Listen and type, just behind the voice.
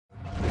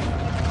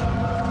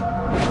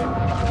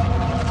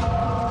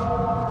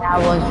I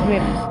was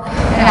raped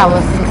when I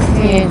was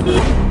 16 years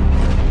old.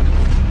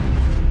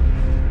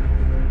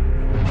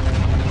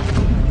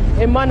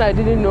 A man I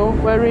didn't know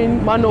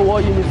wearing man of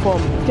war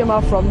uniform came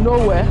out from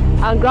nowhere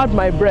and grabbed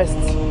my breast.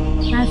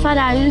 My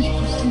father used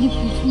to sleep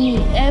with me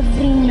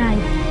every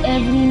night.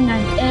 And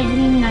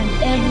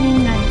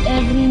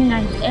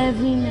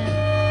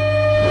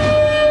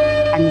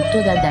he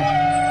told her that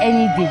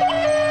any day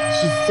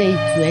she say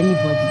it to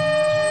anybody,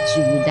 she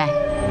would die.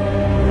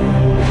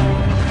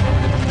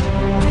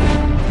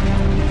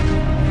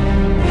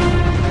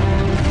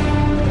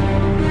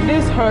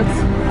 These hurts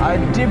are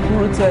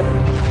deep-rooted.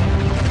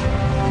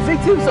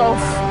 Victims of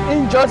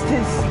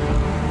injustice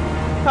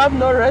have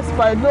no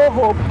respite, no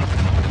hope.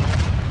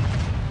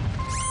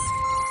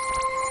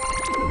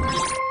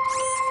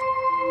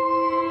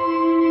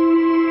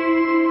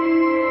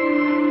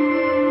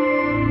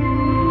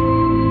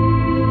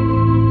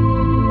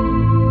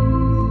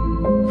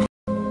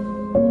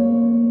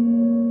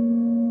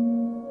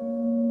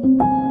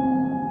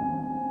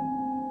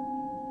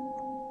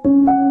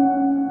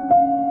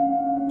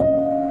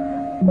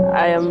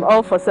 I am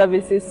all for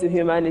services to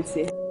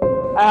humanity.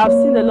 I have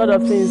seen a lot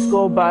of things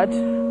go bad,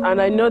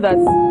 and I know that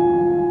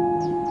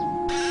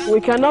we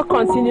cannot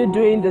continue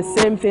doing the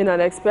same thing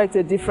and expect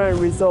a different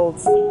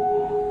result.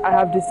 I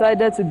have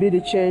decided to be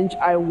the change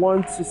I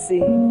want to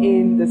see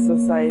in the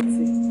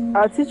society.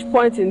 At each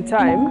point in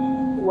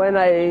time, when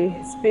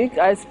I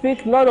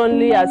speak not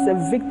only as a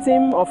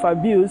victim of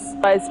abuse,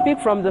 I speak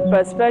from the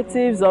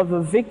perspectives of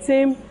a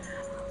victim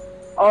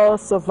or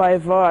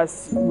survivor,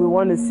 as we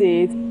want to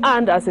say it,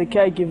 and as a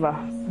caregiver.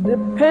 The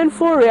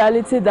painful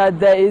reality that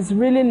there is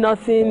really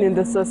nothing in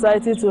the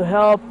society to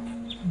help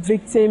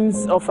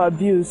victims of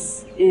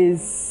abuse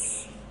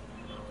is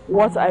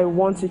what I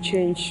want to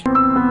change.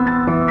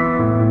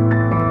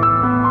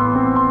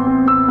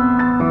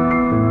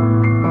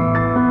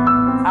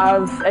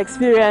 I've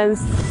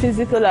experienced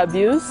physical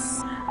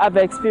abuse, I've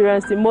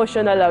experienced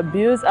emotional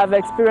abuse, I've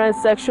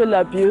experienced sexual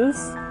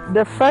abuse.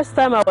 The first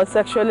time I was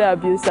sexually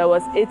abused, I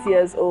was 8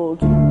 years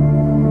old.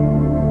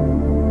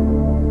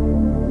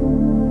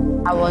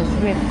 I was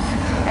raped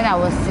when I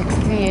was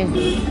 16 years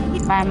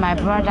old by my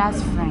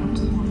brother's friend.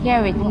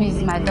 Here with me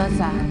is my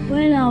daughter.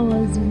 When I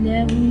was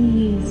 11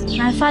 years,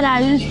 my father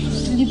used to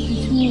sleep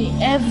with me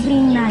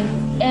every night.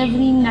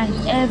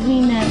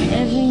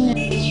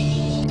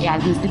 He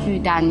has been sleeping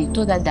with her and he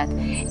told her that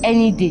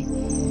any day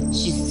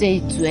she say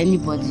it to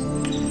anybody,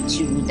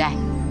 she will die.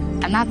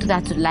 And I told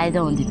her to lie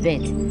down on the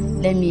bed.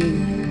 Let me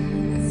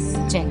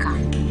check her.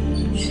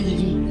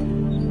 Truly,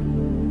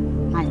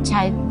 my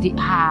child,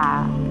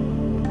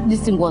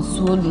 this thing was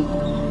swollen.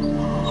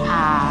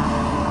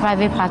 Her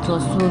private part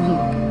was swollen.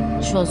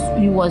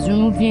 He was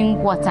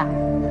removing water.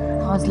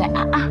 I was like,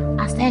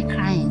 I started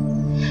crying.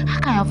 How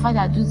can your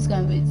father do this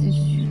kind of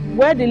thing?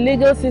 Where the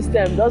legal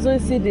system doesn't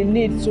see the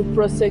need to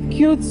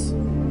prosecute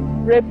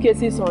rape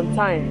cases on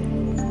time,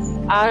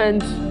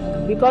 and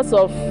because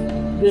of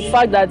the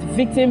fact that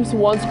victims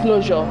want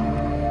closure,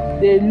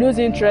 they lose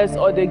interest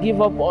or they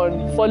give up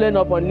on following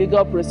up on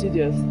legal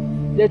procedures.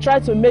 They try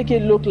to make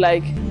it look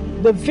like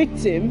the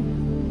victim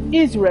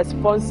is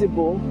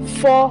responsible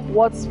for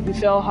what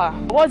befell her.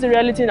 What's the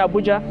reality in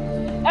Abuja?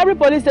 Every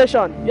police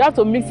station, you have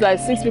to meet like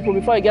 6 people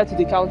before you get to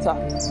the counter.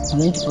 I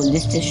went to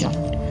police station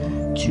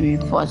to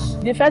report.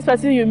 The first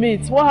person you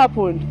meet, what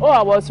happened? Oh,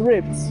 I was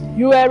raped.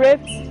 You were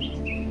raped?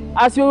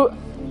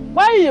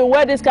 Why you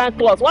wear this kind of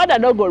clothes? Why did I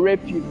not go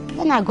rape you?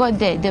 When I got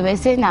there, they were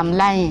saying I'm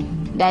lying.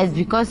 That is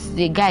because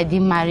the guy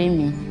didn't marry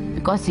me,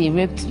 because he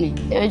raped me.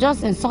 They were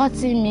just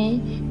insulting me.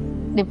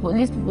 The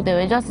police people, they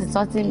were just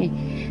insulting me.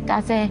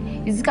 They said,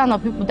 it's the kind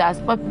of people that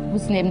spoil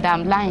people's name that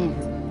I'm lying.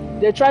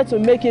 They try to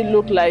make it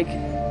look like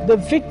the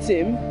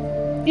victim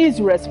is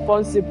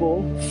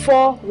responsible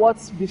for what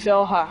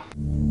befell her.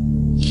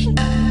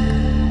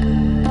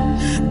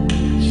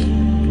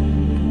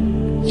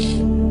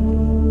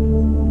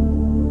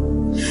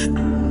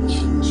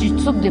 She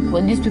took the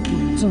police people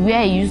to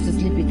where he used to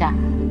sleep with her.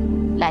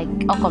 Like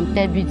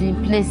Okomte building,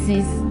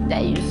 places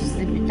that he used to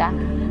sleep with her.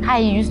 How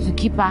he used to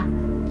keep her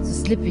to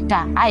sleep with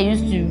her. How he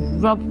used to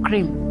rub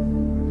cream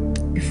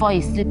before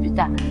he sleep with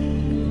her.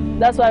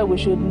 That's why we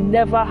should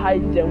never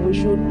hide them. We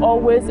should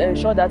always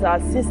ensure that our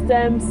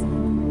systems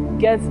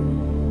get,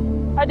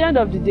 at the end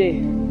of the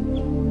day,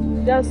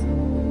 there's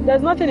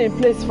nothing in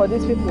place for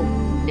these people.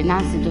 The now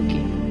said,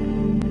 okay,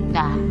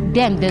 that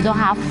they don't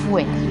have fuel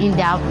in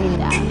their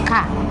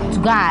car to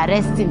go and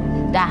arrest him.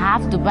 They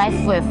have to buy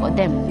fuel for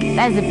them.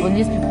 That's the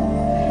police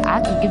people. I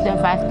had to give them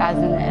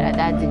 5,000 naira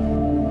that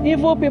day.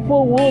 Evil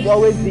people would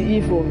always be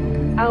evil.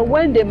 And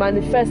when they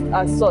manifest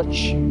as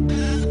such,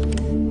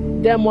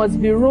 there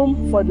must be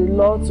room for the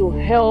law to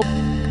help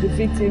the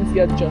victims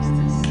get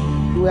justice.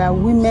 We are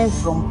women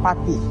from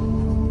Papi.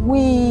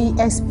 We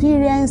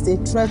experienced a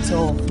threat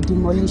of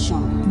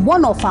demolition.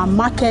 One of our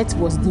markets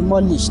was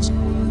demolished.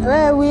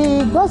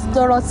 We got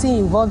Dorothy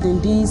involved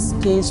in this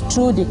case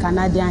through the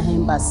Canadian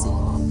Embassy.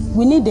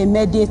 We need a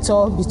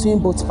mediator between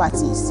both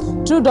parties.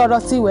 Through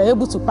Dorothy, we were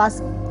able to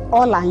pass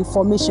all our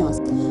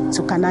information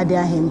to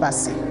Canadian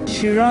Embassy.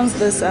 She runs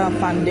this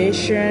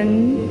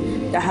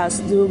foundation that has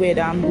to do with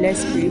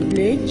less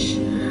privilege,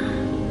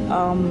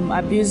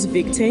 abuse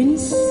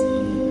victims.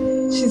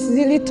 She's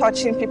really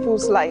touching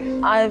people's life.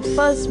 I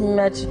first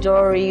met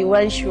Dory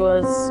when she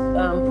was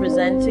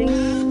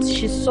presenting.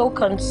 She's so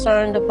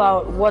concerned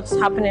about what's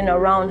happening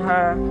around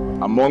her.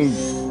 Among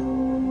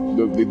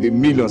the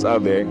millions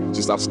out there,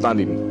 just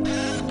outstanding.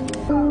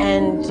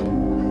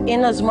 And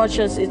in as much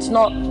as it's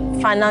not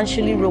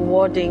financially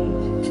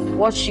rewarding,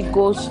 what she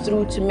goes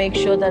through to make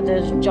sure that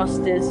there's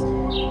justice,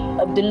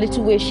 the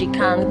little way she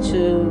can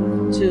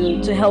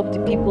to help the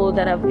people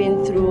that have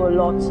been through a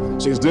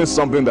lot. She's doing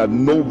something that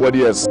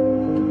nobody else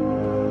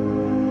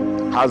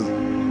has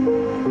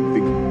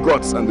the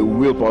guts and the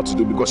willpower to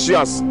do, because there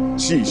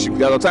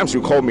are times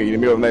she'll call me in the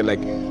middle of the night like,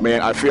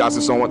 man, I feel as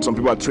if some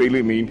people are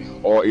trailing me,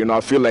 or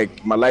I feel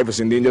like my life is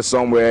in danger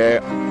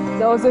somewhere.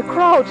 There was a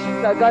crowd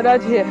that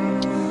gathered here.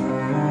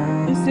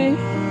 You see,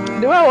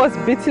 the way I was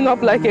beaten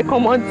up like a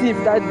common thief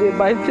that day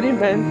by 3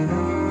 men,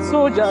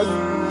 soldiers.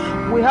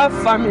 We have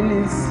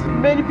families,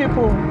 many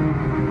people,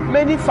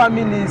 many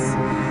families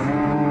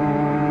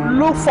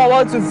look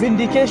forward to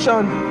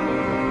vindication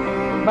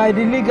by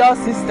the legal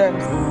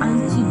systems.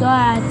 Auntie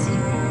Dorothy,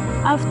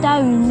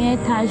 after we met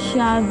her, she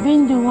has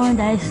been the one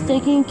that is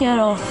taking care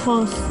of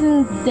us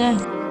since then.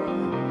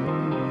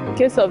 In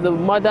case of the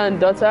mother and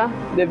daughter,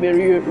 they've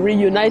been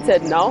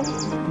reunited now.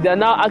 They are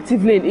now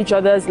actively in each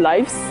other's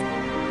lives,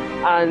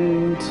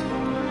 and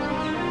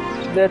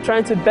they're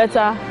trying to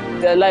better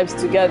their lives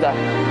together.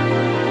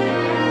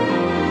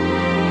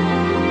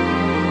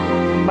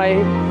 My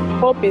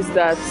hope is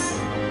that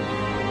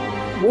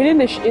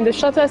in the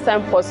shortest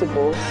time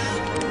possible,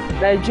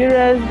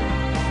 Nigerians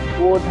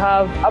would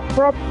have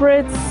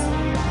appropriate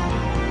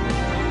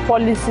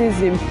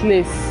policies in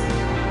place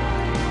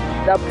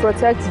that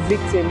protect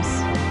victims,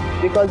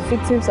 because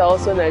victims are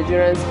also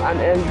Nigerians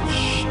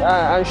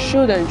and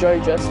should enjoy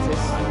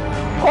justice.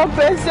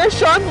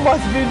 Compensation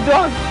must be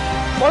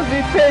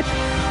paid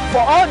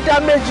for all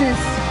damages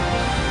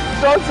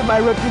done to my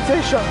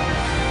reputation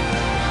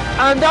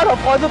and that of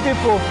other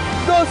people.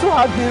 Those who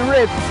have been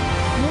raped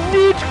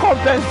need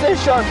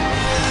compensation.